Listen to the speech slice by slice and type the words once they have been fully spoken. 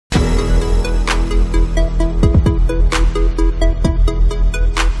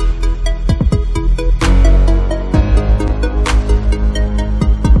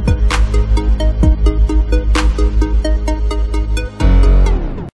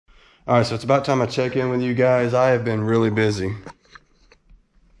All right, so it's about time I check in with you guys. I have been really busy.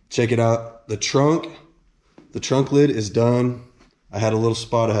 Check it out. The trunk lid is done. I had a little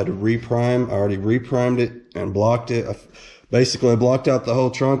spot I had to reprime. I already reprimed it and blocked it. Basically, I blocked out the whole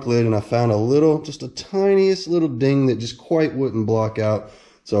trunk lid and I found just a tiniest little ding that just quite wouldn't block out.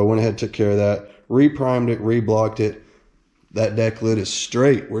 So I went ahead and took care of that. Reprimed it, reblocked it. That deck lid is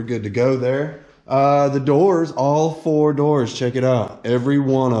straight. We're good to go there. The doors, all 4 doors, check it out. Every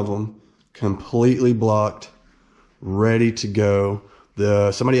one of them completely blocked, ready to go.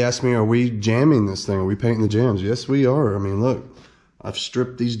 Somebody asked me, are we jamming this thing? Are we painting the jams? Yes, we are. I mean, look, I've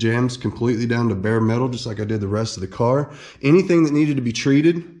stripped these jams completely down to bare metal, just like I did the rest of the car. Anything that needed to be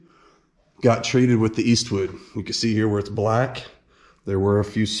treated got treated with the Eastwood. You can see here where it's black. There were a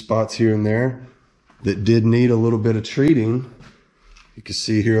few spots here and there that did need a little bit of treating. You can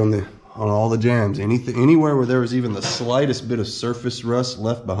see here on all the jams, anywhere where there was even the slightest bit of surface rust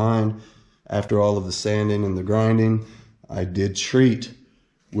left behind after all of the sanding and the grinding, I did treat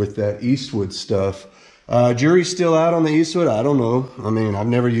with that Eastwood stuff. Jury's still out on the Eastwood. I don't know. I mean, I've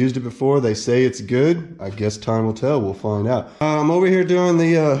never used it before. They say it's good. I guess time will tell. We'll find out. I'm over here doing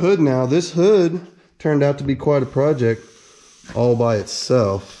the hood now. This hood turned out to be quite a project all by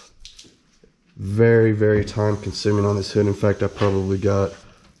itself. Very, very time consuming on this hood. In fact, I probably got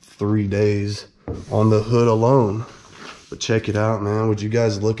 3 days on the hood alone. But check it out, man. Would you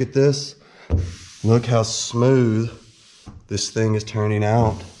guys look at this? Look how smooth this thing is turning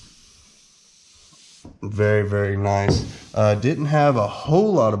out. Very, very nice. Didn't have a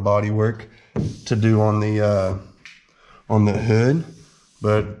whole lot of body work to do on the hood,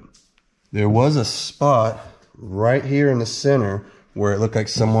 but there was a spot right here in the center where it looked like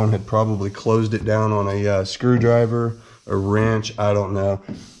someone had probably closed it down on a screwdriver, a wrench, I don't know.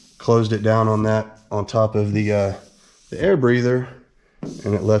 Closed it down on that, on top of the air breather,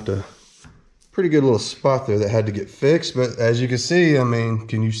 and it left a pretty good little spot there that had to get fixed. But as you can see, I mean,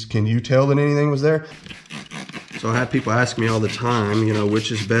 can you tell that anything was there? So I have people ask me all the time, you know,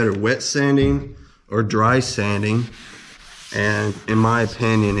 which is better, wet sanding or dry sanding? And in my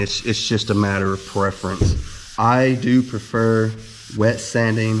opinion, it's just a matter of preference. I do prefer wet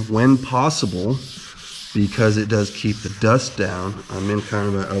sanding when possible because it does keep the dust down. I'm in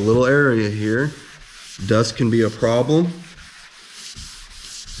kind of a little area here. Dust can be a problem,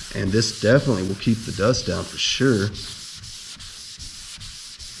 and this definitely will keep the dust down for sure.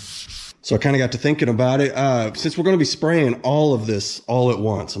 So I kind of got to thinking about it. Since we're going to be spraying all of this all at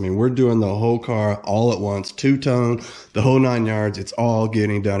once, I mean, we're doing the whole car all at once, two-tone, the whole 9 yards, it's all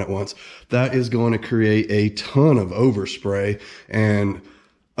getting done at once. That is going to create a ton of overspray. And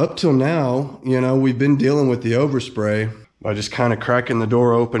up till now, you know, we've been dealing with the overspray by just kind of cracking the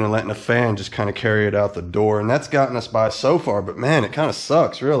door open and letting a fan just kind of carry it out the door. And that's gotten us by so far, but man, it kind of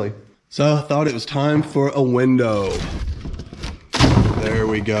sucks, really. So I thought it was time for a window. There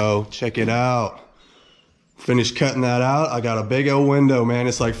we go. Check it out. Finished cutting that out. I got a big old window, man.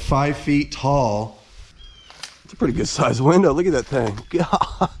 It's like 5 feet tall. It's a pretty good sized window. Look at that thing.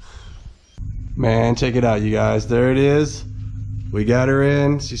 God. Man, check it out, you guys. There it is. We got her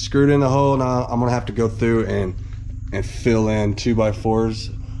in. She screwed in the hole. Now I'm gonna have to go through and fill in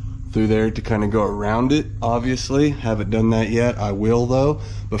 2x4s through there to kind of go around it. Obviously, haven't done that yet. I will though.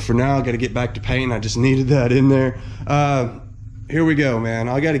 But for now, I got to get back to painting. I just needed that in there. Here we go, man.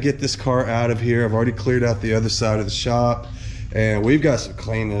 I got to get this car out of here. I've already cleared out the other side of the shop, and we've got some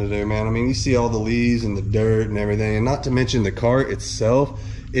cleaning to do, man. I mean, you see all the leaves and the dirt and everything, and not to mention the car itself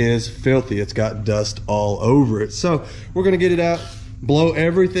is filthy. It's got dust all over it. So we're gonna get it out, blow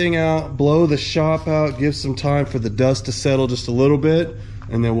everything out, blow the shop out, give some time for the dust to settle just a little bit,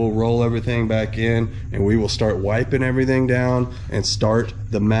 and then we'll roll everything back in, and we will start wiping everything down and start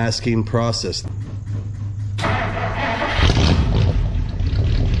the masking process.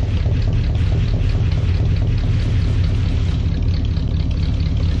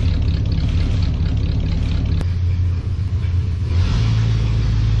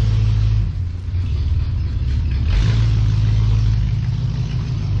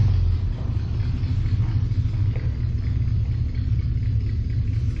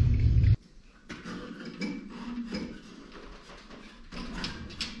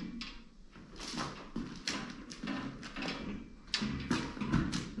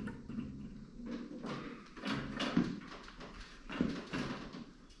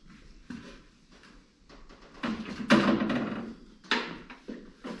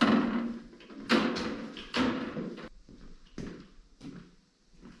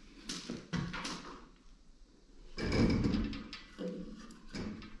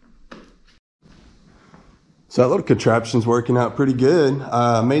 So that little contraption's working out pretty good.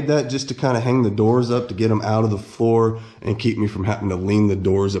 I made that just to kind of hang the doors up to get them out of the floor and keep me from having to lean the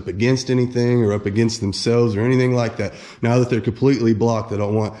doors up against anything or up against themselves or anything like that. Now that they're completely blocked, I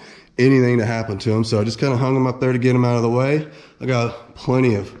don't want anything to happen to them. So I just kind of hung them up there to get them out of the way. I got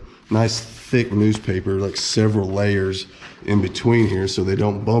plenty of nice thick newspaper, like several layers in between here so they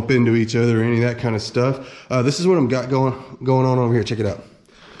don't bump into each other or any of that kind of stuff. This is what I've got going on over here. Check it out.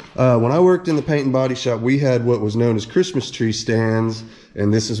 When I worked in the paint and body shop, we had what was known as Christmas tree stands,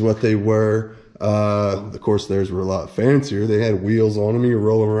 and this is what they were. Of course, theirs were a lot fancier. They had wheels on them. You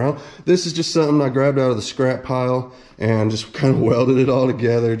roll them around. This is just something I grabbed out of the scrap pile and just kind of welded it all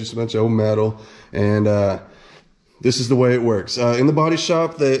together, just a bunch of old metal. And this is the way it works. In the body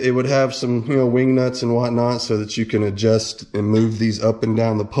shop, it would have some, wing nuts and whatnot so that you can adjust and move these up and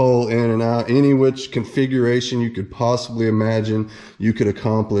down the pole, in and out, any which configuration you could possibly imagine you could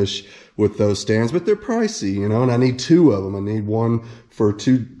accomplish with those stands. But they're pricey, and I need 2 of them. I need one for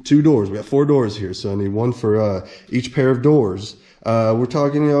two doors. We got 4 doors here, so I need one for each pair of doors. We're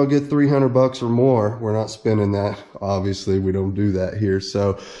talking, get $300 or more. We're not spending that. Obviously, we don't do that here.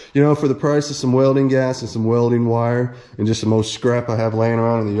 So, for the price of some welding gas and some welding wire and just some old scrap I have laying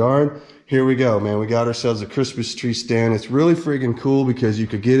around in the yard, here we go, man. We got ourselves a Christmas tree stand. It's really freaking cool because you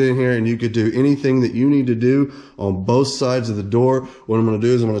could get in here and you could do anything that you need to do on both sides of the door. What I'm going to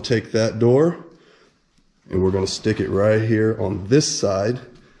do is I'm going to take that door and we're going to stick it right here on this side,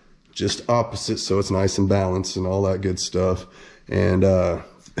 just opposite, so it's nice and balanced and all that good stuff. And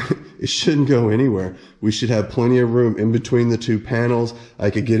it shouldn't go anywhere. We should have plenty of room in between the 2 panels. I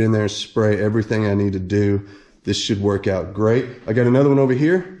could get in there and spray everything I need to do. This should work out great. I got another one over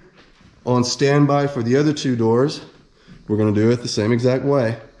here on standby for the other 2 doors. We're going to do it the same exact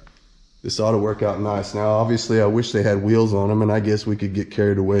way. This ought to work out nice. Now, obviously, I wish they had wheels on them, and I guess we could get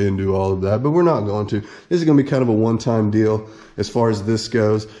carried away and do all of that, but we're not going to. This is going to be kind of a one-time deal as far as this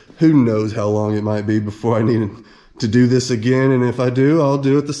goes. Who knows how long it might be before I need to do this again, and if I do, I'll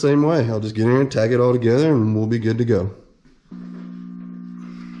do it the same way. I'll just get in here and tag it all together, and we'll be good to go.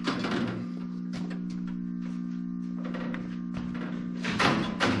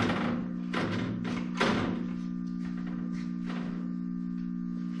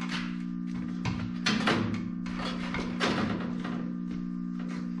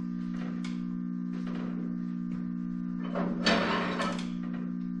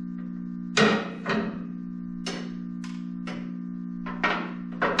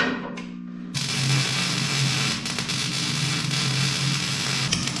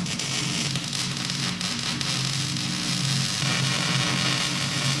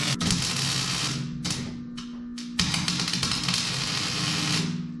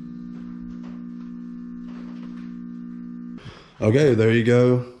 Okay, there you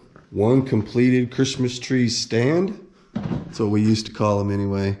go. One completed Christmas tree stand. That's what we used to call them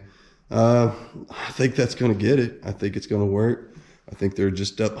anyway. I think that's going to get it. I think it's going to work. I think they're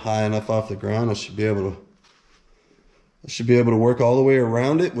just up high enough off the ground. I should be able to work all the way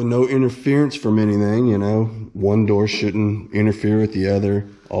around it with no interference from anything. One door shouldn't interfere with the other.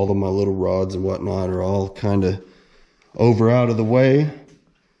 All of my little rods and whatnot are all kind of out of the way.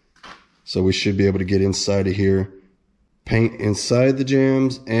 So we should be able to get inside of here, paint inside the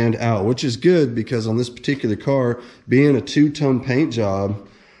jams and out, which is good because on this particular car, being a 2-tone paint job,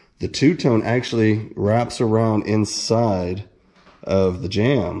 the 2-tone actually wraps around inside of the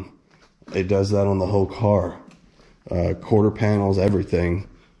jam. It does that on the whole car. Quarter panels, everything.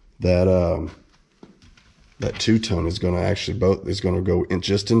 That 2-tone is going to actually go in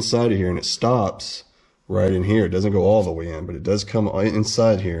just inside of here, and it stops right in here. It doesn't go all the way in, but it does come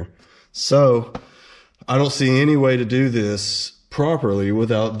inside here. So I don't see any way to do this properly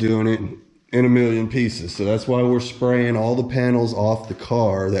without doing it in a million pieces. So that's why we're spraying all the panels off the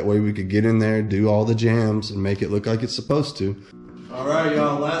car. That way we could get in there, do all the jams, and make it look like it's supposed to. All right,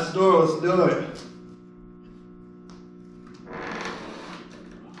 y'all, last door, let's do it.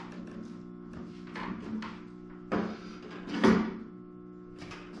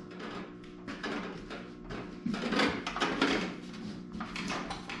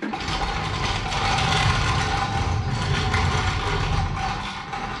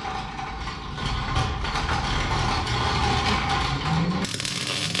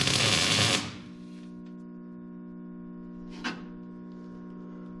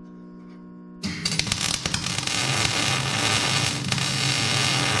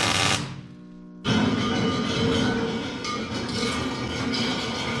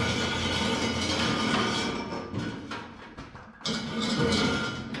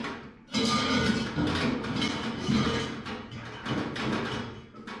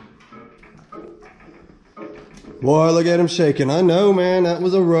 Boy, look at him shaking. I know, man, that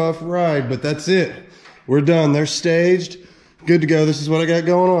was a rough ride, but that's it. We're done. They're staged. Good to go. This is what I got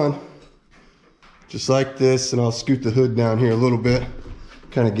going on. Just like this, and I'll scoot the hood down here a little bit.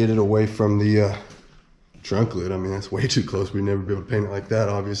 Kind of get it away from the trunk lid. I mean, that's way too close. We'd never be able to paint it like that,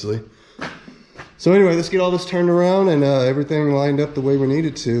 obviously. So anyway, let's get all this turned around and everything lined up the way we need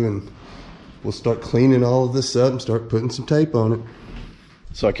it to, and we'll start cleaning all of this up and start putting some tape on it.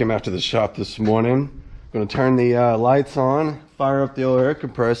 So I came out to the shop this morning. Gonna turn the lights on, fire up the old air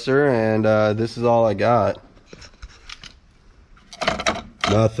compressor, and this is all I got.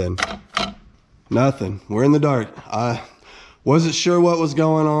 Nothing. We're in the dark. I wasn't sure what was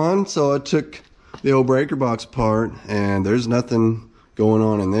going on, so I took the old breaker box apart, and there's nothing going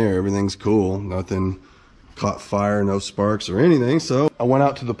on in there. Everything's cool. Nothing caught fire, no sparks or anything. So I went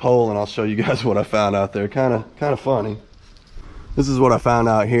out to the pole, and I'll show you guys what I found out there. Kind of funny. This is what I found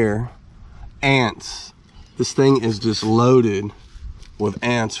out here. Ants. This thing is just loaded with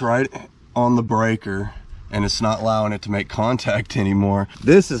ants right on the breaker, and it's not allowing it to make contact anymore.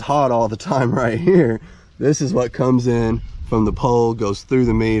 This is hot all the time right here. This is what comes in from the pole, goes through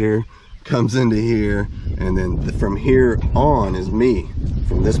the meter, comes into here, and then from here on is me.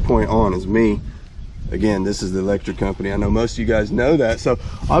 From this point on is me. Again, this is the electric company. I know most of you guys know that. So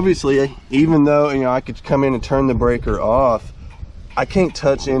obviously, even though, you know, I could come in and turn the breaker off, I can't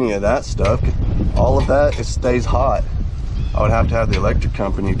touch any of that stuff. All of that, it stays hot. I would have to have the electric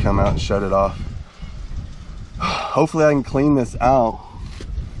company come out and shut it off. Hopefully I can clean this out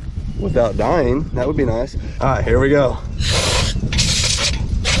without dying. That would be nice. All right, here we go.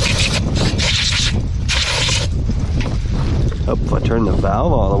 Hope if I turn the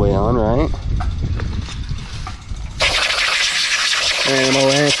valve all the way on, right? Man, my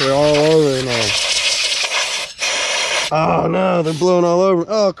ants are all over now. Oh no, they're blowing all over.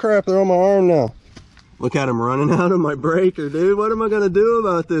 Oh crap, they're on my arm now. Look at them running out of my breaker, dude. What am I gonna do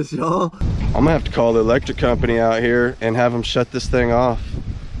about this, y'all? I'm gonna have to call the electric company out here and have them shut this thing off.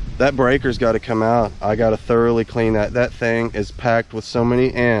 That breaker's gotta come out. I gotta thoroughly clean that. That thing is packed with so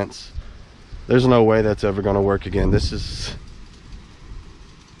many ants. There's no way that's ever gonna work again. This is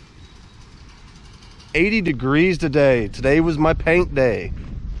 80 degrees today. Today was my paint day.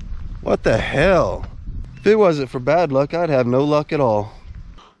 What the hell? If it wasn't for bad luck, I'd have no luck at all.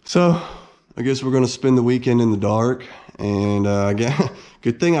 So, I guess we're gonna spend the weekend in the dark, and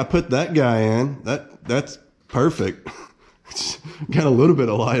good thing I put that guy in. That's perfect. Got a little bit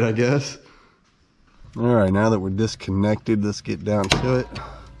of light, I guess. All right, now that we're disconnected, let's get down to it.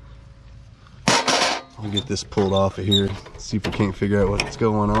 I'll get this pulled off of here. See if we can't figure out what's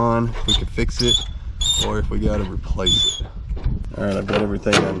going on. If we can fix it, or if we gotta replace it. All right, I've got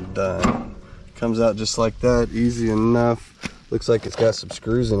everything undone. Comes out just like that, easy enough. Looks like it's got some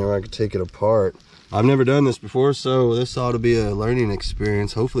screws in there where I could take it apart. I've never done this before, so this ought to be a learning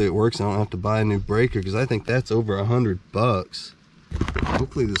experience. Hopefully it works. I don't have to buy a new breaker, because I think that's over $100.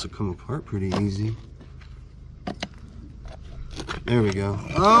 Hopefully this will come apart pretty easy. There we go.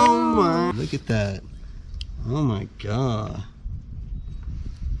 Oh my, look at that. Oh my God.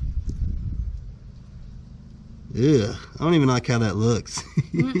 Yeah, I don't even like how that looks.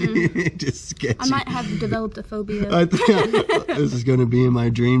 Just sketchy. I might have developed a phobia. I think this is going to be in my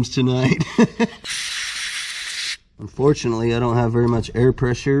dreams tonight. Unfortunately, I don't have very much air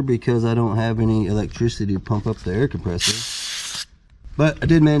pressure because I don't have any electricity to pump up the air compressor. But I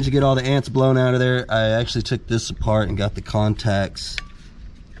did manage to get all the ants blown out of there. I actually took this apart and got the contacts.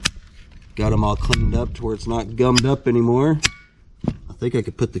 Got them all cleaned up to where it's not gummed up anymore. I think I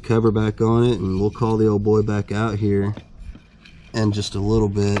could put the cover back on it, and we'll call the old boy back out here in just a little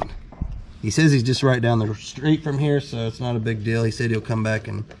bit. He says he's just right down the street from here, so it's not a big deal. He said he'll come back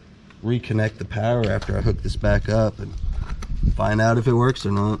and reconnect the power after I hook this back up and find out if it works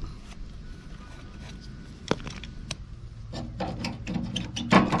or not.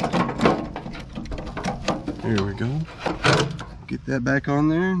 There we go. Get that back on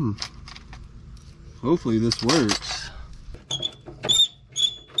there, and hopefully this works.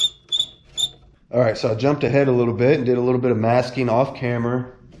 All right, so I jumped ahead a little bit and did a little bit of masking off camera.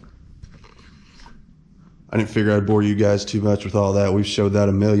 I didn't figure I'd bore you guys too much with all that. We've showed that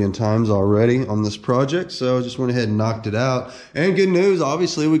a million times already on this project, so I just went ahead and knocked it out. And good news,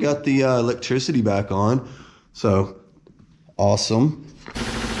 obviously we got the electricity back on, so awesome.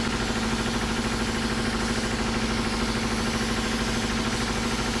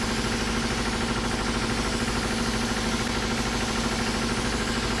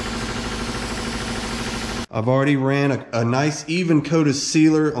 I've already ran a nice even coat of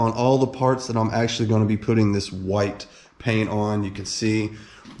sealer on all the parts that I'm actually going to be putting this white paint on. You can see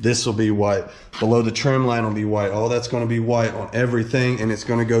This will be white. Below the trim line will be white. All that's going to be white on everything, and it's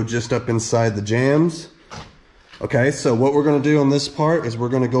going to go just up inside the jambs. Okay, so what we're going to do on this part is we're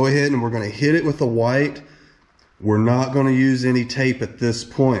going to go ahead and we're going to hit it with the white. We're not going to use any tape at this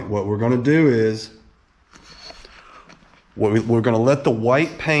point. What we're going to do is we're going to let the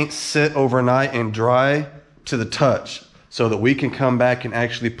white paint sit overnight and dry to the touch so that we can come back and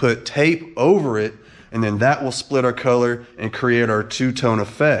actually put tape over it, and then that will split our color and create our two-tone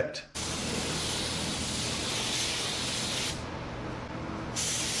effect.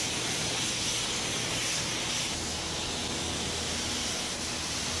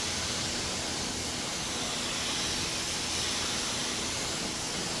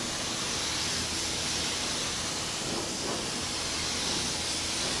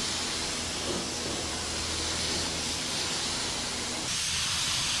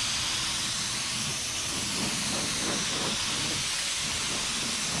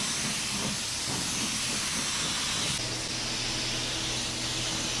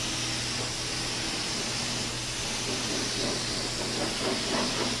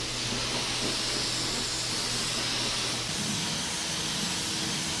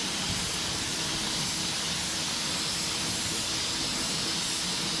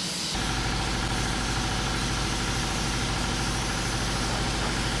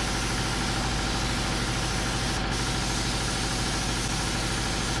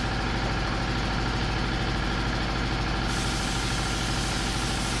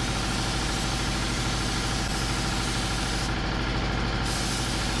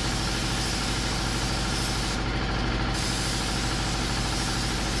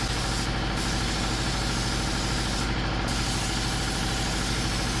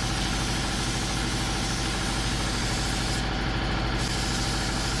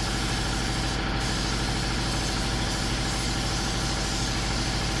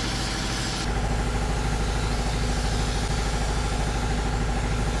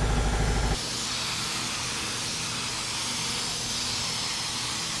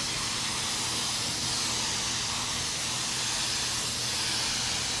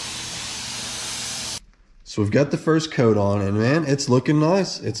 So we've got the first coat on, and man, it's looking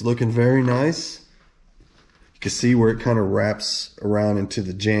nice. It's looking very nice. You can see where it kind of wraps around into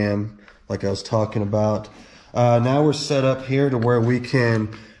the jamb like I was talking about. Now we're set up here to where we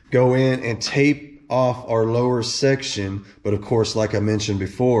can go in and tape off our lower section. But of course, like I mentioned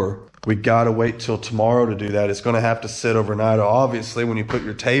before, we gotta wait till tomorrow to do that. It's gonna have to sit overnight. Obviously, when you put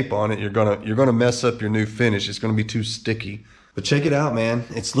your tape on it, you're gonna mess up your new finish. It's gonna be too sticky. But check it out, man.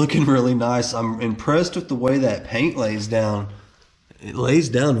 It's looking really nice. I'm impressed with the way that paint lays down. It lays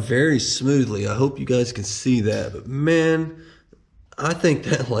down very smoothly. I hope you guys can see that. But man, I think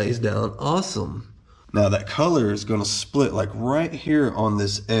that lays down awesome. Now that color is going to split like right here on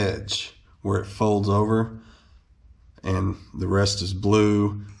this edge where it folds over. And the rest is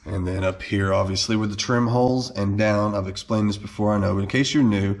blue. And then up here, obviously, with the trim holes and down. I've explained this before, I know. But in case you're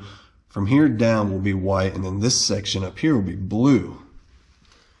new, from here down will be white, and then this section up here will be blue.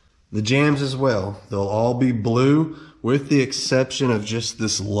 The jambs as well, they'll all be blue with the exception of just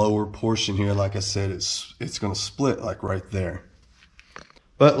this lower portion here. Like I said, it's going to split like right there.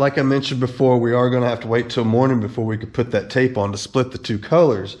 But like I mentioned before, we are going to have to wait till morning before we could put that tape on to split the two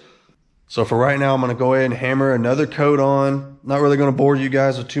colors. So for right now, I'm going to go ahead and hammer another coat on. Not really going to bore you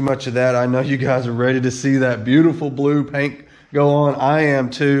guys with too much of that. I know you guys are ready to see that beautiful blue paint go on. I am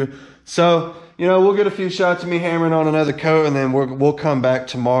too. So, you know, we'll get a few shots of me hammering on another coat, and then we'll come back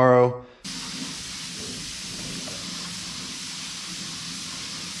tomorrow.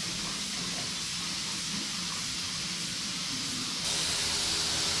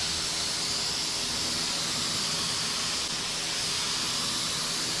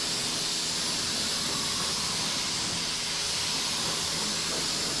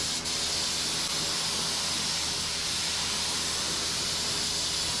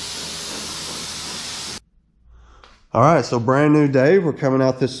 All right, so brand new day. We're coming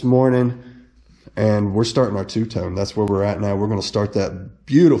out this morning and we're starting our two-tone. That's where we're at now. We're going to start that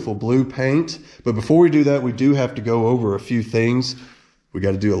beautiful blue paint. But before we do that, we do have to go over a few things. We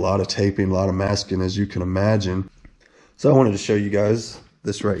got to do a lot of taping, a lot of masking, as you can imagine. So I wanted to show you guys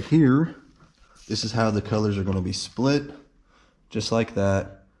this right here. This is how the colors are going to be split, just like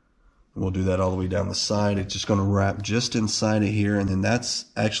that. We'll do that all the way down the side. It's just going to wrap just inside of here, and then that's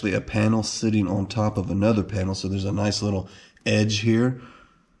actually a panel sitting on top of another panel, so there's a nice little edge here.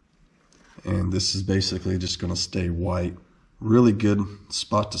 And this is basically just going to stay white. Really good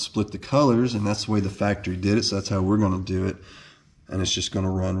spot to split the colors, and that's the way the factory did it, so that's how we're going to do it. And it's just going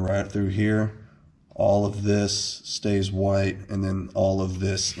to run right through here all of this stays white, and then all of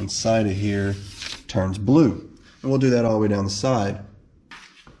this inside of here turns blue. And we'll do that all the way down the side.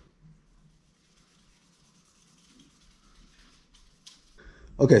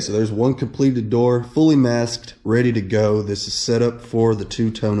 Okay, so there's one completed door, fully masked, ready to go. This is set up for the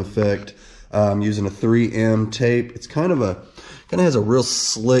two-tone effect. I'm using a 3M tape. It's kind of has a real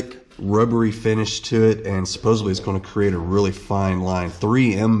slick, rubbery finish to it, and supposedly it's going to create a really fine line.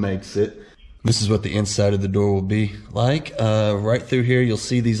 3M makes it. This is what the inside of the door will be like. Right through here, you'll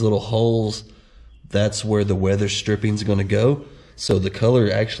see these little holes. That's where the weather stripping is going to go. So the color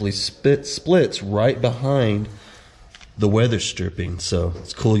actually splits right behind the weather stripping. So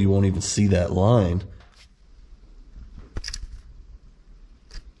it's cool, you won't even see that line.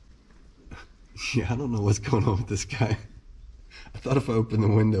 Yeah, I don't know what's going on with this guy. I thought if I opened the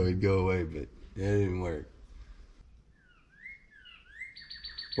window he'd go away, but it didn't work.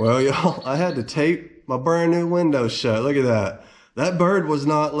 Well, y'all, I had to tape my brand new window shut. Look at that. That bird was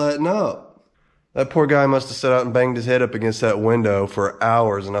not letting up. That poor guy must have sat out and banged his head up against that window for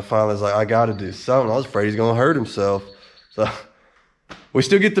hours, and I finally was like, I gotta do something. I was afraid he's gonna hurt himself. So we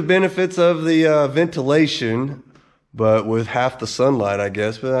still get the benefits of the ventilation, but with half the sunlight, I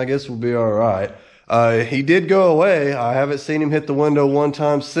guess. But I guess we'll be all right. He did go away. I haven't seen him hit the window one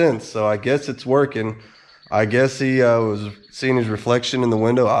time since, so I guess it's working. I guess he was seeing his reflection in the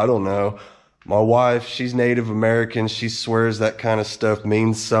window. I don't know. My wife, she's Native American. She swears that kind of stuff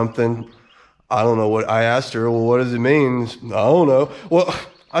means something. I don't know what. I asked her, well, what does it mean? I don't know. Well,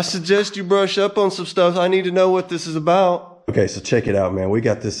 I suggest you brush up on some stuff. I need to know what this is about. Okay, so check it out, man. We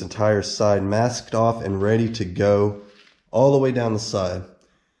got this entire side masked off and ready to go all the way down the side.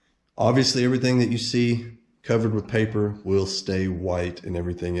 Obviously, everything that you see covered with paper will stay white and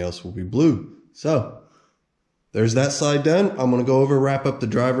everything else will be blue. So there's that side done. I'm going to go over and wrap up the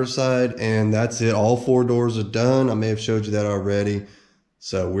driver's side, and that's it. All 4 doors are done. I may have showed you that already.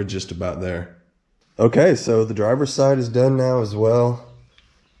 So we're just about there. Okay, so the driver's side is done now as well.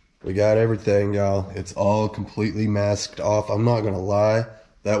 We got everything, y'all. It's all completely masked off. I'm not going to lie.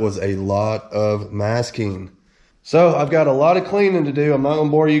 That was a lot of masking. So I've got a lot of cleaning to do. I'm not going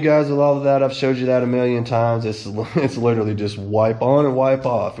to bore you guys with all of that. I've showed you that a million times. It's literally just wipe on and wipe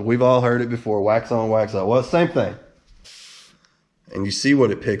off. We've all heard it before. Wax on, wax off. Well, same thing. And you see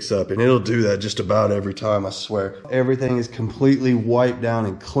what it picks up. And it'll do that just about every time, I swear. Everything is completely wiped down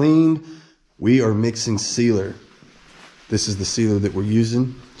and cleaned. We are mixing sealer. This is the sealer that we're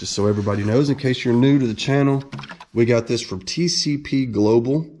using. Just so everybody knows, in case you're new to the channel, we got this from TCP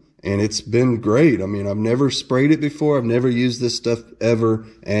Global. And it's been great. I mean, I've never sprayed it before. I've never used this stuff ever.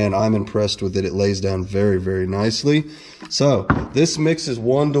 And I'm impressed with it. It lays down very, very nicely. So this mix is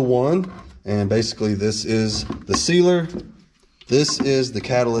 1-to-1. And basically this is the sealer. This is the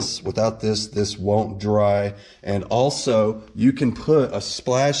catalyst. Without this, this won't dry. And also you can put a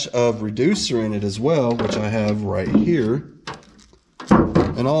splash of reducer in it as well, which I have right here.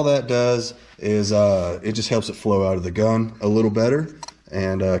 And all that does is it just helps it flow out of the gun a little better.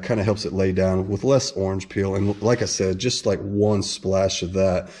 And kind of helps it lay down with less orange peel. And like I said, just like one splash of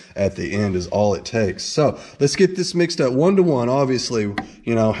that at the end is all it takes. So let's get this mixed up 1-to-1. Obviously,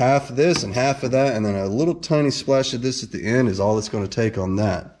 you know, half of this and half of that, and then a little tiny splash of this at the end is all it's going to take on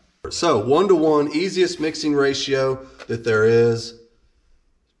that. So 1-to-1, easiest mixing ratio that there is.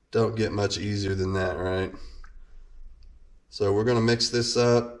 Don't get much easier than that, right? So we're going to mix this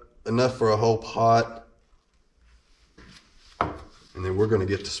up enough for a whole pot. And then we're going to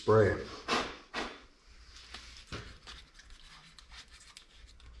get to spraying.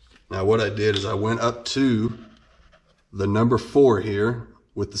 Now what I did is I went up to the number 4 here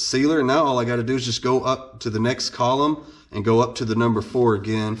with the sealer. And now all I got to do is just go up to the next column and go up to the number 4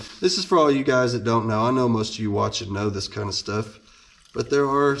 again. This is for all you guys that don't know. I know most of you watch and know this kind of stuff. But there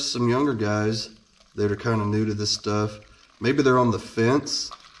are some younger guys that are kind of new to this stuff. Maybe they're on the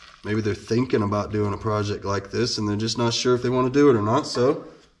fence. Maybe they're thinking about doing a project like this and they're just not sure if they want to do it or not. So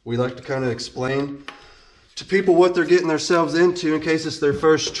we like to kind of explain to people what they're getting themselves into in case it's their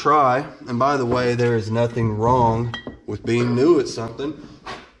first try. And by the way, there is nothing wrong with being new at something.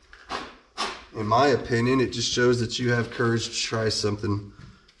 In my opinion, it just shows that you have courage to try something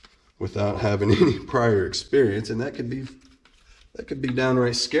without having any prior experience. And that could be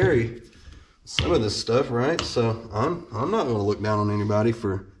downright scary, some of this stuff, right? So I'm not going to look down on anybody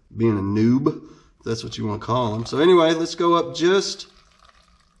for being a noob, if that's what you want to call them. So anyway, let's go up just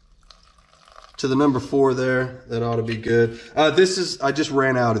to the number 4 there. That ought to be good. I just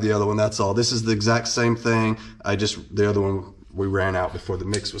ran out of the other one, that's all. This is the exact same thing. The other one we ran out before the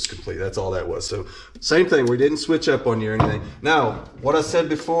mix was complete. That's all that was. So same thing, we didn't switch up on you or anything. Now, what I said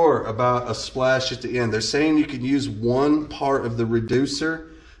before about a splash at the end, they're saying you can use one part of the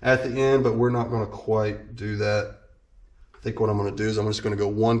reducer at the end, but we're not going to quite do that. I think what I'm going to do is I'm just going to go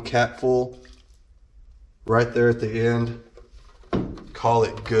one capful right there at the end, call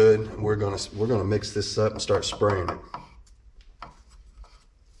it good, and we're going to mix this up and start spraying it.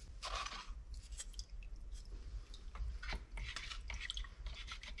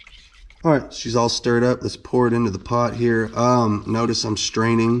 All right, she's all stirred up. Let's pour it into the pot here. Notice I'm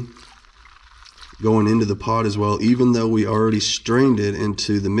straining going into the pot as well, even though we already strained it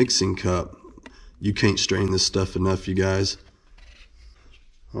into the mixing cup. You can't strain this stuff enough, you guys.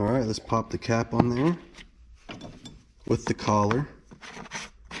 All right, let's pop the cap on there with the collar.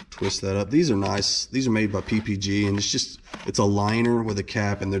 Twist that up. These are nice. These are made by PPG, and it's a liner with a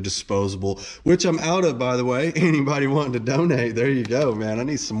cap, and they're disposable, which I'm out of, by the way. Anybody wanting to donate, there you go, man. I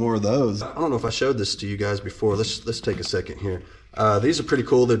need some more of those. I don't know if I showed this to you guys before. Let's take a second here. These are pretty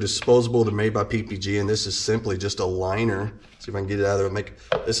cool. They're disposable. They're made by PPG, and this is simply just a liner. See if I can get it out of there.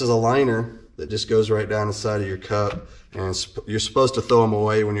 This is a liner that just goes right down inside of your cup, and you're supposed to throw them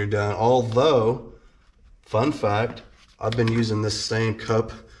away when you're done. Although, fun fact, I've been using this same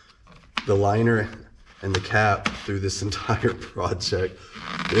cup, the liner and the cap, through this entire project.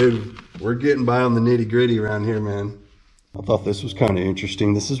 Dude, we're getting by on the nitty gritty around here, man. I thought this was kind of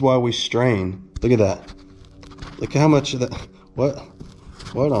interesting. This is why we strain. Look at that. Look how much of that. What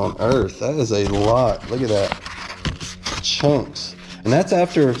on earth? That is a lot. Look at that. Chunks. And that's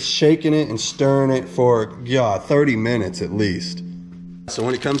after shaking it and stirring it for, God, 30 minutes at least. So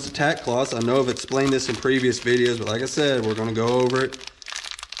when it comes to tack cloths, I know I've explained this in previous videos, but like I said, we're going to go over it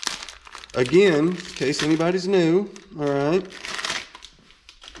again, in case anybody's new. All right.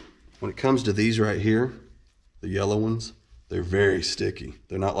 When it comes to these right here, the yellow ones, they're very sticky.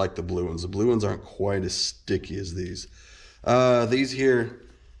 They're not like the blue ones. The blue ones aren't quite as sticky as these. These here,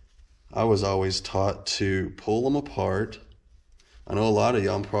 I was always taught to pull them apart. I know a lot of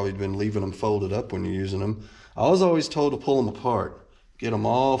y'all have probably been leaving them folded up when you're using them. I was always told to pull them apart. Get them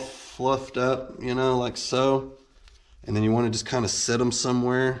all fluffed up, you know, like so. And then you want to just kind of set them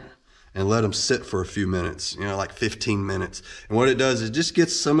somewhere and let them sit for a few minutes, you know, like 15 minutes. And what it does is it just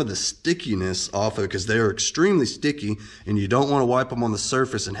gets some of the stickiness off of it, because they are extremely sticky, and you don't want to wipe them on the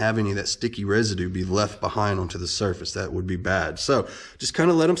surface and have any of that sticky residue be left behind onto the surface. That would be bad. So just kind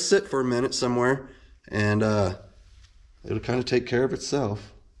of let them sit for a minute somewhere, and it'll kind of take care of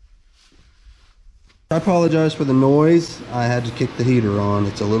itself. I apologize for the noise. I had to kick the heater on.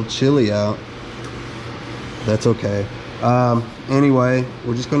 It's a little chilly out. That's okay. Anyway,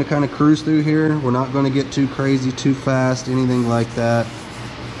 we're just going to kind of cruise through here. We're not going to get too crazy, too fast, anything like that.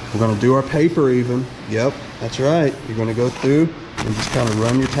 We're going to do our paper even. Yep, that's right. You're going to go through and just kind of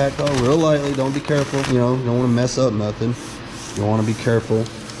run your tack all real lightly. Don't be careful. You know, you don't want to mess up nothing. You want to be careful.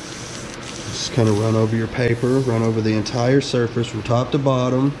 Just kind of run over your paper, run over the entire surface from top to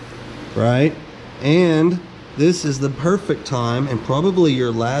bottom, right? And this is the perfect time, and probably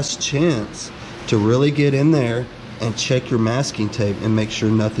your last chance, to really get in there and check your masking tape and make sure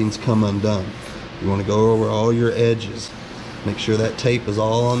nothing's come undone. You want to go over all your edges, make sure that tape is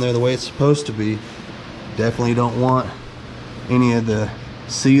all on there the way it's supposed to be. Definitely don't want any of the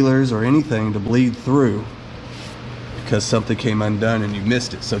sealers or anything to bleed through because something came undone and you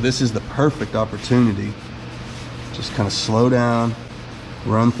missed it. So this is the perfect opportunity. Just kind of slow down,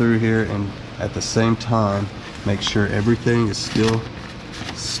 run through here, and at the same time make sure everything is still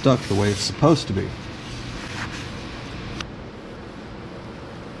stuck the way it's supposed to be.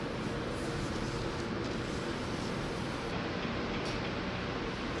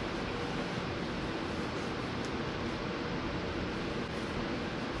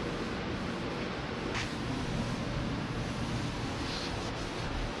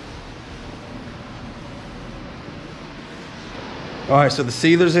 All right, so the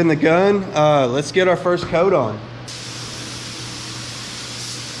sealer's in the gun. Let's get our first coat on.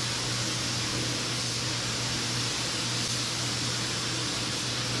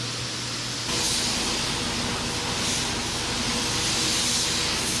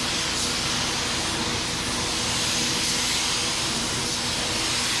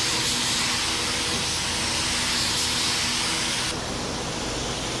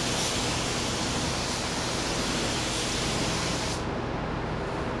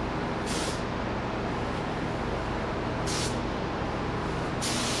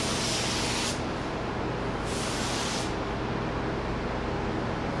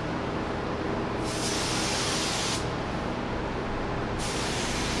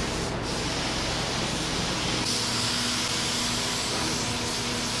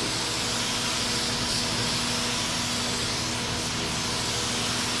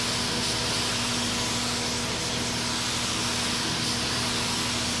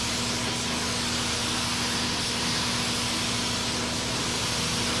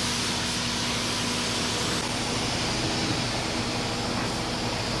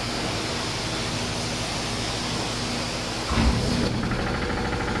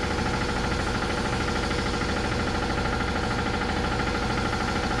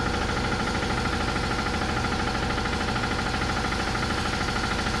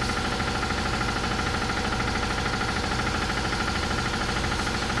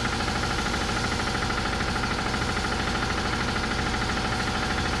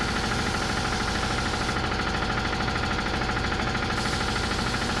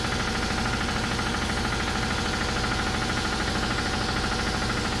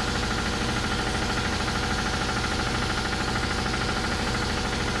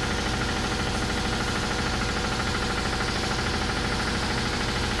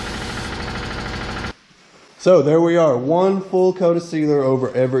 So there we are, one full coat of sealer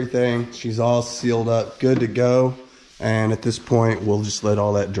over everything. She's all sealed up, good to go. And at this point, we'll just let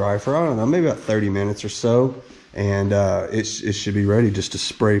all that dry for, I don't know, maybe about 30 minutes or so. And it should be ready just to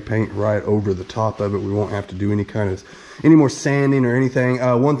spray paint right over the top of it. We won't have to do any more sanding or anything.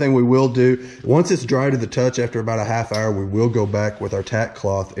 One thing we will do, once it's dry to the touch, after about a half hour, we will go back with our tack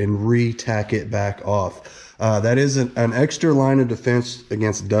cloth and re-tack it back off. That is an extra line of defense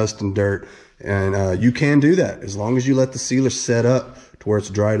against dust and dirt. And you can do that as long as you let the sealer set up to where it's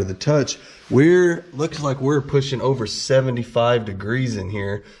dry to the touch. Looks like we're pushing over 75 degrees in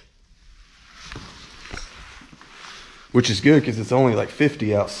here, which is good because it's only like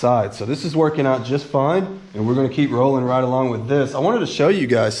 50 outside. So this is working out just fine, and we're going to keep rolling right along with this. I wanted to show you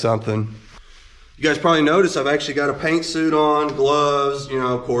guys something. You guys probably noticed I've actually got a paint suit on, gloves, you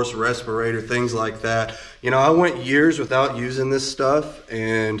know, of course, respirator, things like that. You know, I went years without using this stuff,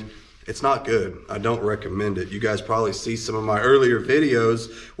 and it's not good. I don't recommend it. You guys probably see some of my earlier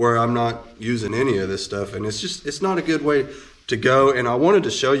videos where I'm not using any of this stuff, and it's not a good way to go. And I wanted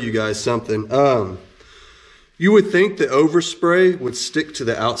to show you guys something. You would think that overspray would stick to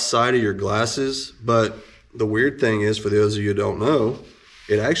the outside of your glasses, but the weird thing is, for those of you who don't know,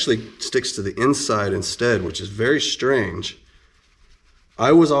 it actually sticks to the inside instead, which is very strange.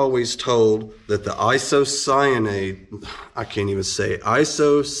 I was always told that the isocyanate, I can't even say it,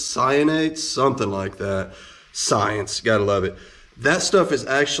 isocyanate, something like that, science, gotta love it. That stuff is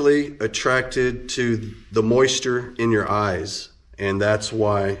actually attracted to the moisture in your eyes, and that's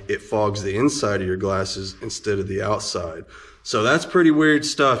why it fogs the inside of your glasses instead of the outside. So that's pretty weird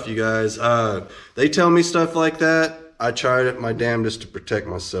stuff, you guys. They tell me stuff like that. I tried it my damnedest to protect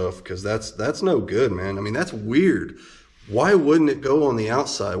myself, because that's no good, man. I mean, that's weird. Why wouldn't it go on the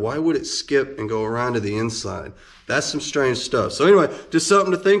outside? Why would it skip and go around to the inside? That's some strange stuff. So anyway, just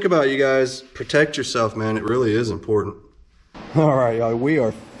something to think about, you guys. Protect yourself, man. It really is important. All right, y'all, we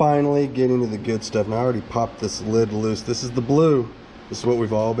are finally getting to the good stuff. Now, I already popped this lid loose. This is the blue. This is what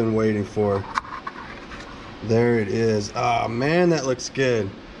we've all been waiting for. There it is. Ah, man, that looks good.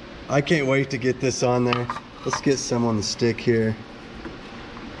 I can't wait to get this on there. Let's get some on the stick here.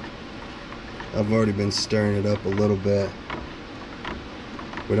 I've already been stirring it up a little bit.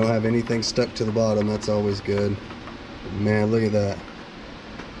 We don't have anything stuck to the bottom. That's always good. Man, look at that.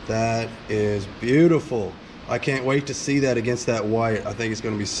 That is beautiful. I can't wait to see that against that white. I think it's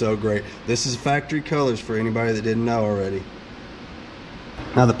going to be so great. This is factory colors for anybody that didn't know already.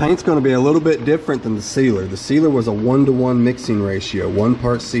 Now the paint's going to be a little bit different than the sealer. The sealer was a 1-to-1 mixing ratio. 1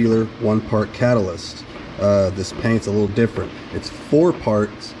 part sealer, 1 part catalyst. This paint's a little different. It's 4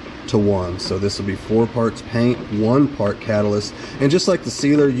 parts to 1. So this will be 4 parts paint, 1 part catalyst. And just like the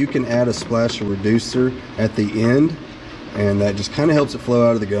sealer, you can add a splash of reducer at the end, and that just kind of helps it flow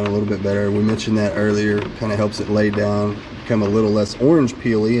out of the gun a little bit better. We mentioned that earlier. Kind of helps it lay down, become a little less orange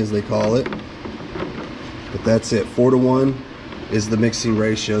peely, as they call it. But that's it. 4-to-1 is the mixing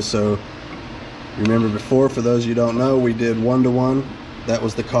ratio. So remember before, for those you don't know, we did 1-to-1. That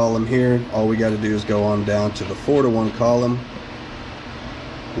was the column here. All we got to do is go on down to the 4-to-1 column.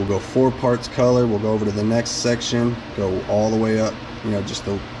 We'll go 4 parts color. We'll go over to the next section, go all the way up, you know, just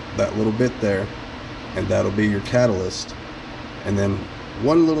that little bit there, and that'll be your catalyst. And then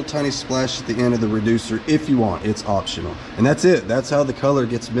 1 little tiny splash at the end of the reducer if you want. It's optional. And that's it. That's how the color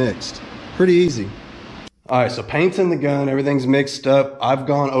gets mixed. Pretty easy. All right, so paint's in the gun. Everything's mixed up. I've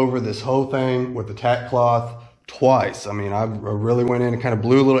gone over this whole thing with the tack cloth twice. I mean, I really went in and kind of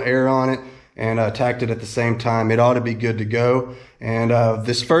blew a little air on it and tacked it at the same time. It ought to be good to go. And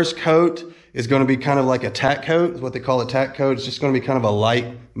this first coat is going to be kind of like a tack coat, is what they call a tack coat. It's just going to be kind of a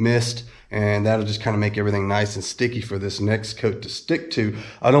light mist, and that'll just kind of make everything nice and sticky for this next coat to stick to.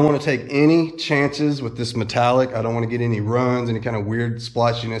 I don't want to take any chances with this metallic. I don't want to get any runs, any kind of weird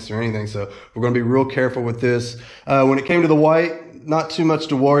splotchiness or anything. So we're going to be real careful with this. When it came to the white, not too much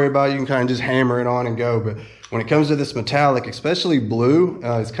to worry about. You can kind of just hammer it on and go. But when it comes to this metallic, especially blue,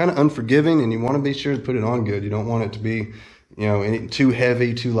 it's kind of unforgiving, and you want to be sure to put it on good. You don't want it to be, you know, too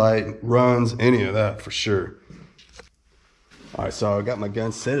heavy, too light, runs, any of that for sure. All right, so I got my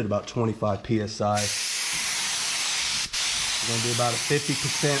gun set at about 25 PSI. We're gonna do about a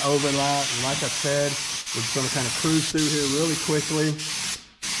 50% overlap. And like I said, we're just gonna kind of cruise through here really quickly.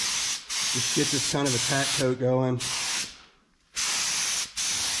 Just get this kind of a tack coat going.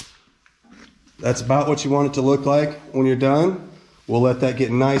 That's about what you want it to look like when you're done. We'll let that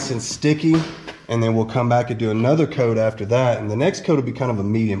get nice and sticky, and then we'll come back and do another coat after that. And the next coat will be kind of a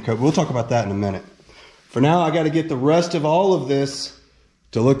medium coat. We'll talk about that in a minute. For now, I got to get the rest of all of this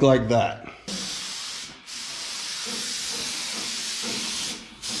to look like that.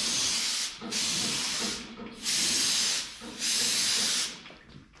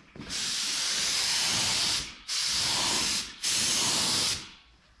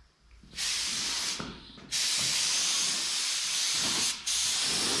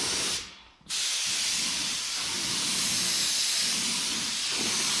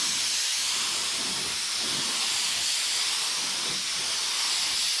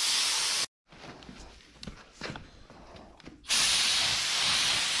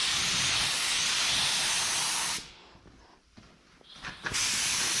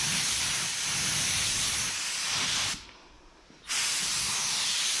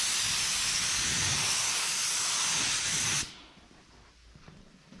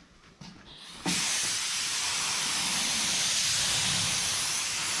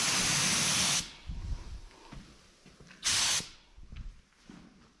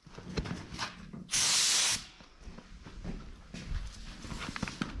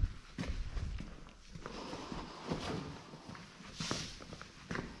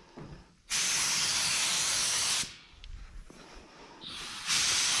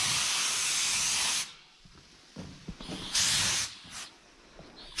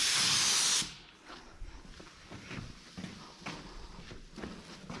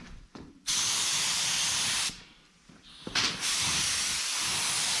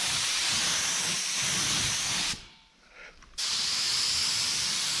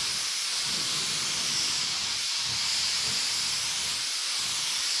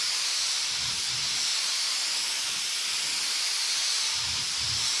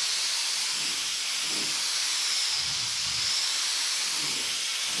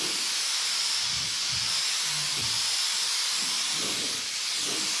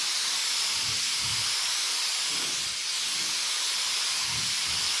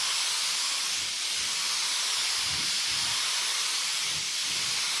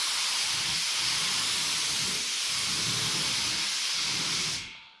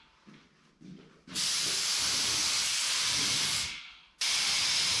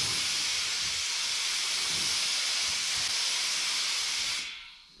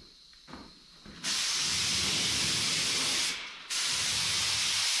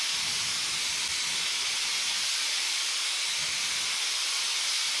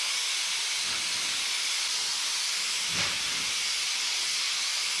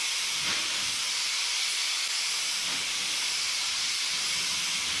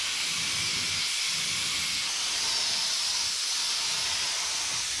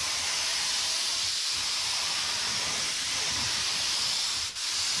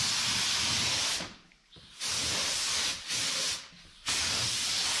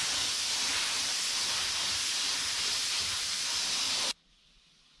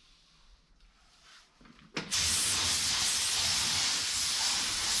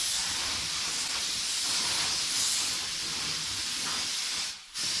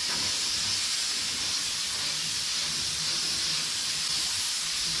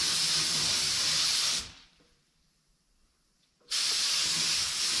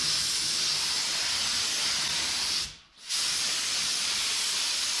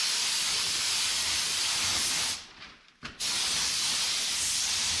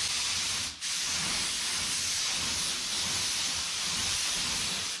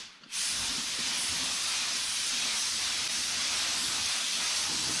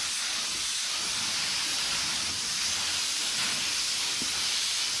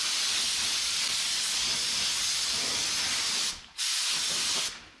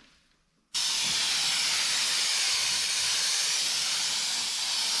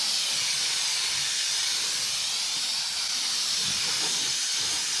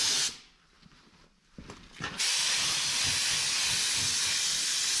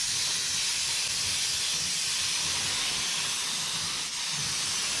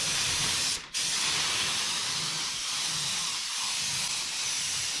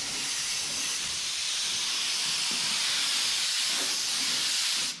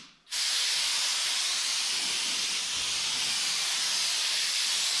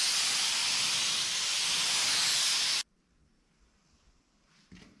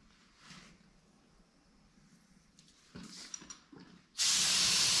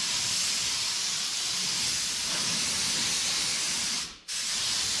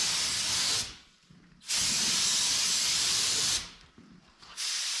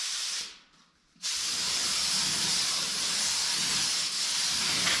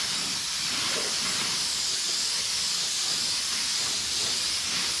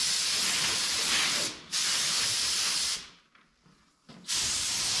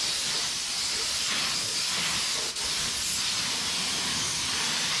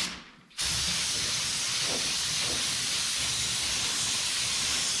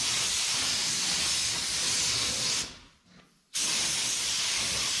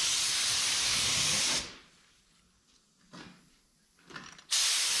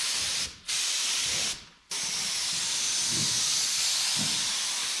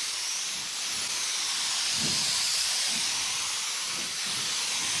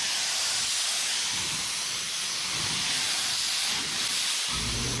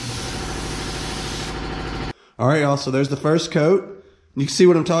 All right, y'all, so there's the first coat. You can see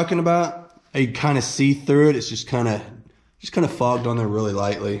what I'm talking about. You kind of see through it. It's just kind of fogged on there really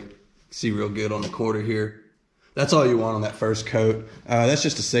lightly. See real good on the corner here. That's all you want on that first coat. That's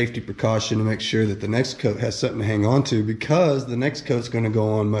just a safety precaution to make sure that the next coat has something to hang on to, because the next coat's going to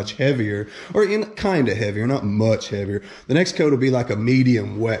go on much heavier, or kind of heavier, not much heavier. The next coat will be like a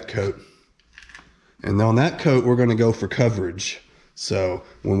medium wet coat. And on that coat, we're going to go for coverage. So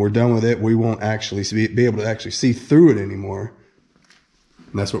when we're done with it, we won't actually be able to actually see through it anymore.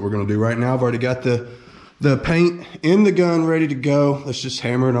 And that's what we're going to do right now. I've already got the paint in the gun ready to go. Let's just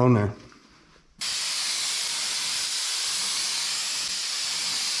hammer it on there.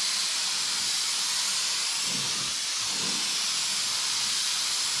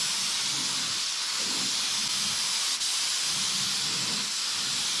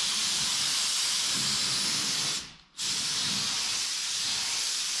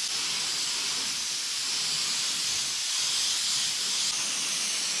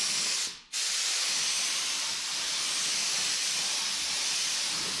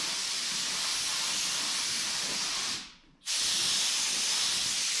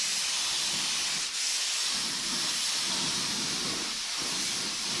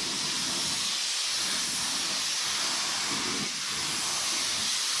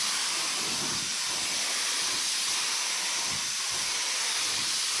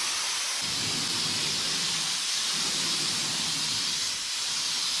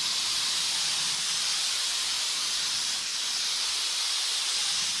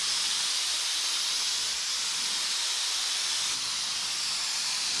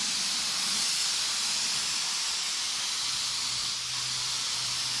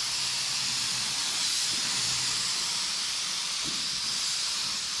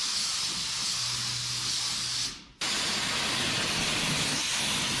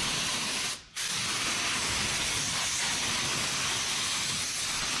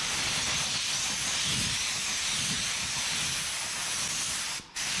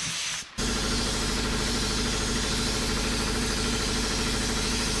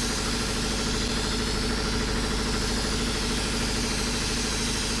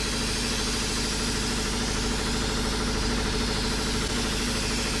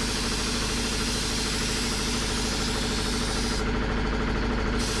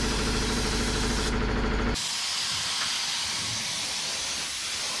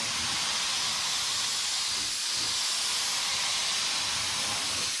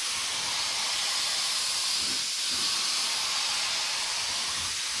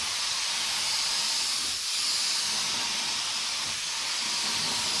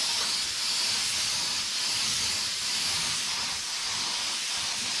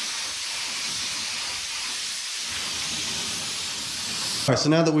 All right, so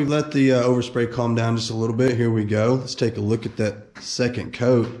now that we've let the overspray calm down just a little bit, here we go. Let's take a look at that second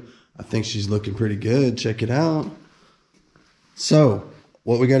coat. I think she's looking pretty good. Check it out. So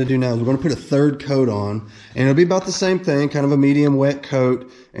what we got to do now is we're going to put a third coat on, and it'll be about the same thing, kind of a medium wet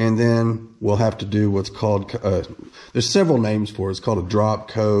coat, and then we'll have to do what's called, there's several names for it. It's called a drop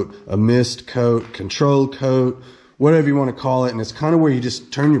coat, a mist coat, control coat, whatever you want to call it. And it's kind of where you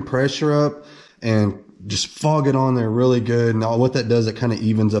just turn your pressure up and just fog it on there really good. And what that does, it kind of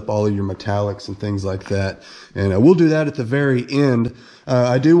evens up all of your metallics and things like that. And we'll do that at the very end.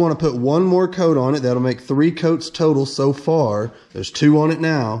 I do want to put one more coat on it. That'll make 3 coats total so far. There's 2 on it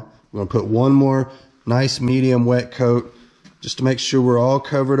now. I'm going to put one more nice medium wet coat just to make sure we're all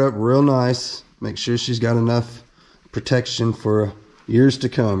covered up real nice. Make sure she's got enough protection for years to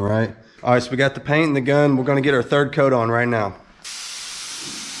come, right? All right, so we got the paint and the gun. We're going to get our third coat on right now.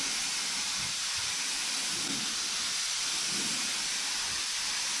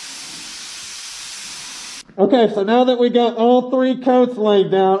 Okay, so now that we got all 3 coats laid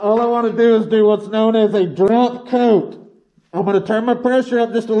down, all I want to do is do what's known as a drop coat. I'm going to turn my pressure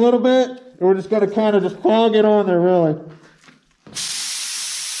up just a little bit, and we're just going to kind of just fog it on there, really.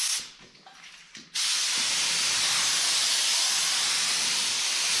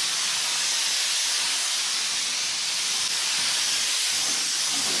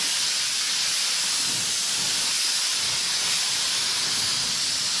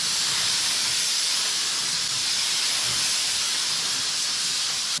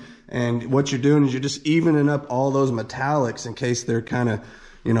 And what you're doing is you're just evening up all those metallics in case they're kind of,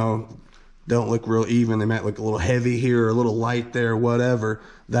 you know, don't look real even. They might look a little heavy here or a little light there, whatever.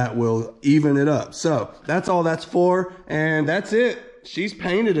 That will even it up. So that's all that's for, and that's it. She's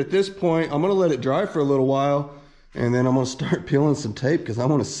painted at this point. I'm going to let it dry for a little while, and then I'm going to start peeling some tape because I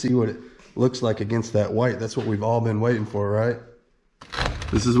want to see what it looks like against that white. That's what we've all been waiting for, right?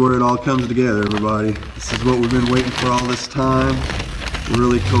 This is where it all comes together, everybody. This is what we've been waiting for all this time.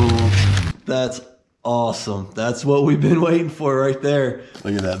 Really cool. That's awesome. That's what we've been waiting for right there.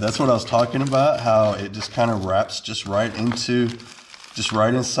 Look at that. That's what I was talking about, how it just kind of wraps just right inside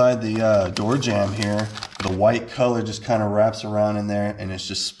the door jamb here. The white color just kind of wraps around in there, and it's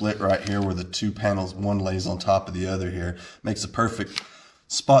just split right here where the two panels, one lays on top of the other here. Makes a perfect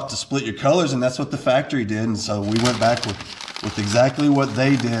spot to split your colors, and that's what the factory did. And so we went back with exactly what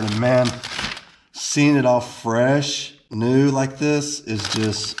they did, and man, seeing it all fresh, new like this is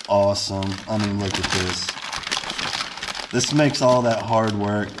just awesome. I mean, look at this. This makes all that hard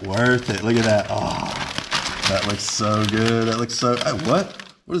work worth it. Look at that. Oh, that looks so good. That looks so...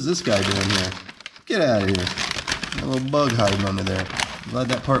 What is this guy doing here? Get out of here. A little bug hiding under there. I'm glad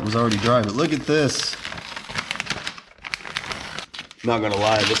that part was already dry, but look at this. Not gonna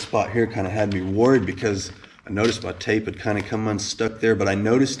lie, this spot here kind of had me worried because I noticed my tape had kind of come unstuck there, but I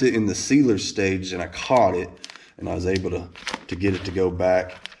noticed it in the sealer stage and I caught it and I was able to get it to go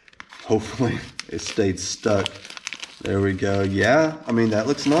back. Hopefully it stayed stuck. There we go. Yeah, I mean, that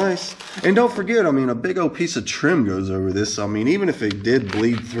looks nice. And don't forget, I mean, a big old piece of trim goes over this. I mean, even if it did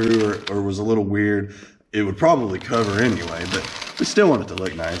bleed through or was a little weird, it would probably cover anyway, but we still want it to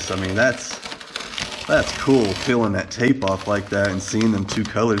look nice. I mean, that's cool, peeling that tape off like that and seeing them two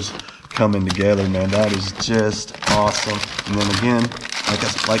colors coming together, man. That is just awesome. And then again,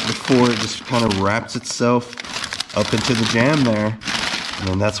 like before, it just kind of wraps itself up into the jamb there. And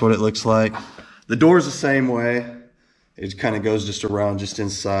then that's what it looks like. The door's the same way. It kind of goes just around, just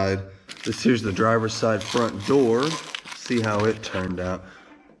inside. This here's the driver's side front door. See how it turned out.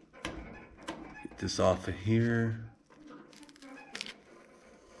 Get this off of here.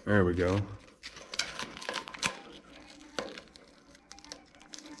 There we go.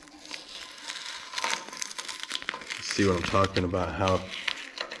 See what I'm talking about, how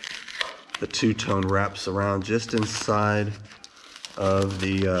the two-tone wraps around just inside of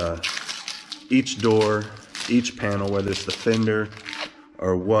the each door, each panel, whether it's the fender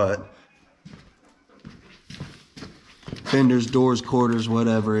or what. Fenders, doors, quarters,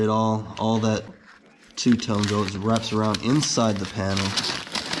 whatever, it all that two-tone goes, wraps around inside the panel.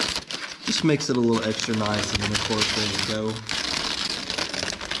 Just makes it a little extra nice, and then of course there you go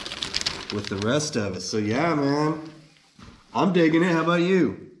with the rest of it. So yeah, man, I'm digging it. How about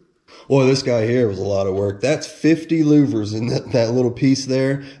you? Well, this guy here was a lot of work. That's 50 louvers in that little piece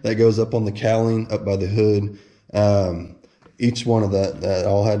there that goes up on the cowling up by the hood. Each one of that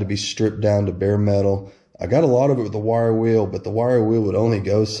all had to be stripped down to bare metal. I got a lot of it with the wire wheel, but the wire wheel would only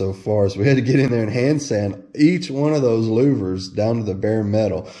go so far, so we had to get in there and hand sand each one of those louvers down to the bare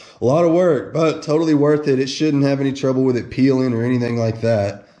metal. A lot of work, but totally worth it. It shouldn't have any trouble with it peeling or anything like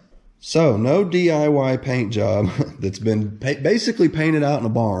that. So, no DIY paint job that's been basically painted out in a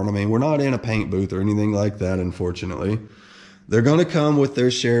barn. I mean, we're not in a paint booth or anything like that, unfortunately. They're going to come with their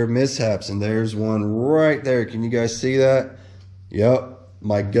share of mishaps, and there's one right there. Can you guys see that? Yep.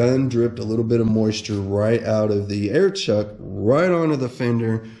 My gun dripped a little bit of moisture right out of the air chuck, right onto the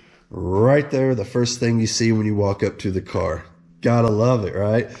fender, right there, the first thing you see when you walk up to the car. Gotta love it,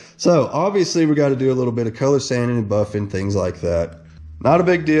 right? So, obviously, we got to do a little bit of color sanding and buffing, things like that. Not a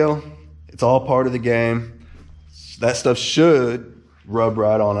big deal. It's all part of the game. That stuff should rub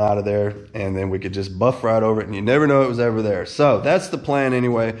right on out of there, and then we could just buff right over it, and you never know it was ever there. So that's the plan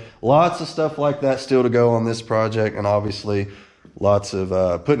anyway. Lots of stuff like that still to go on this project, and obviously lots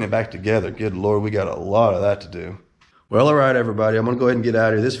of putting it back together. Good Lord, we got a lot of that to do. Well, all right, everybody. I'm going to go ahead and get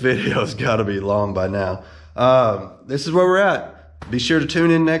out of here. This video's got to be long by now. This is where we're at. Be sure to tune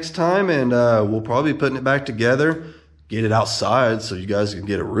in next time, and we'll probably be putting it back together. Get it outside so you guys can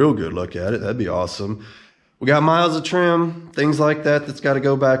get a real good look at it. That'd be awesome. We got miles of trim, things like that that's got to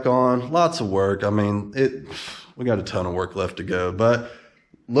go back on. Lots of work. I mean, we got a ton of work left to go. But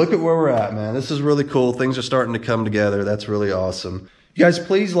look at where we're at, man. This is really cool. Things are starting to come together. That's really awesome. You guys,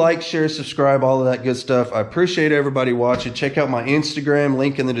 please like, share, subscribe, all of that good stuff. I appreciate everybody watching. Check out my Instagram,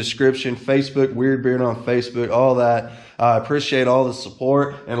 link in the description, Facebook, Weird Beard on Facebook, all that. I appreciate all the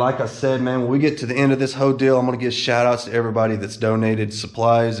support. And like I said, man, when we get to the end of this whole deal, I'm going to give shout outs to everybody that's donated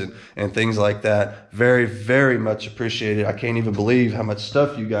supplies and things like that. Very, very much appreciated. I can't even believe how much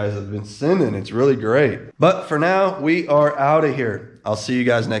stuff you guys have been sending. It's really great. But for now, we are out of here. I'll see you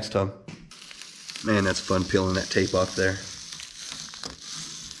guys next time. Man, that's fun peeling that tape off there.